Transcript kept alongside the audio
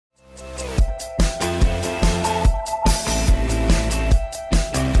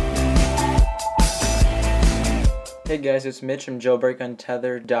Hey guys, it's Mitch from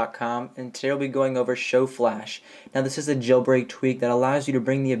jailbreakuntethered.com, and today we'll be going over ShowFlash. Now this is a jailbreak tweak that allows you to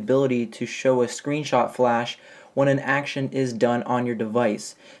bring the ability to show a screenshot flash when an action is done on your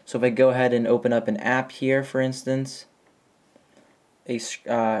device. So if I go ahead and open up an app here, for instance, a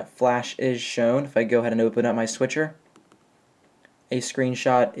flash is shown. If I go ahead and open up my switcher, a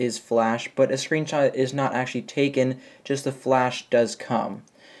screenshot is flashed, but a screenshot is not actually taken, just the flash does come.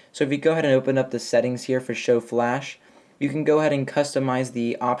 So if you go ahead and open up the settings here for ShowFlash, you can go ahead and customize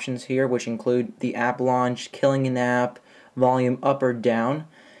the options here, which include the app launch, killing an app, volume up or down.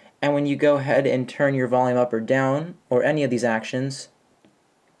 And when you go ahead and turn your volume up or down, or any of these actions,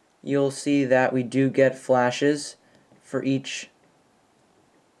 you'll see that we do get flashes for each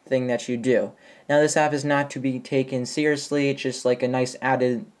thing that you do. Now this app is not to be taken seriously, it's just like a nice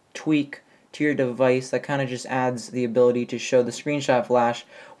added tweak to your device that kind of just adds the ability to show the screenshot flash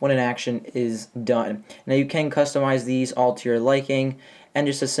when an action is done. Now you can customize these all to your liking, and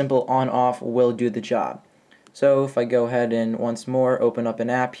just a simple on-off will do the job. So if I go ahead and once more open up an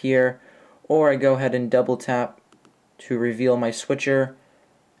app here, or I go ahead and double tap to reveal my switcher,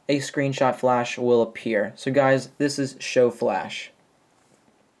 a screenshot flash will appear. So guys, this is ShowFlash.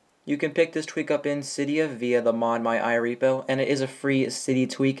 You can pick this tweak up in Cydia via the mod my iRepo, and it is a free Cydia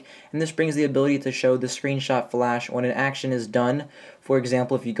tweak, and this brings the ability to show the screenshot flash when an action is done. For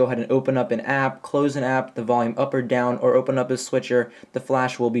example, if you go ahead and open up an app, close an app, the volume up or down, or open up a switcher, the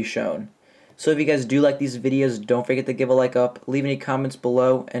flash will be shown. So if you guys do like these videos, don't forget to give a like up, leave any comments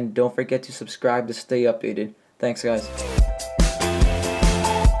below, and don't forget to subscribe to stay updated. Thanks guys.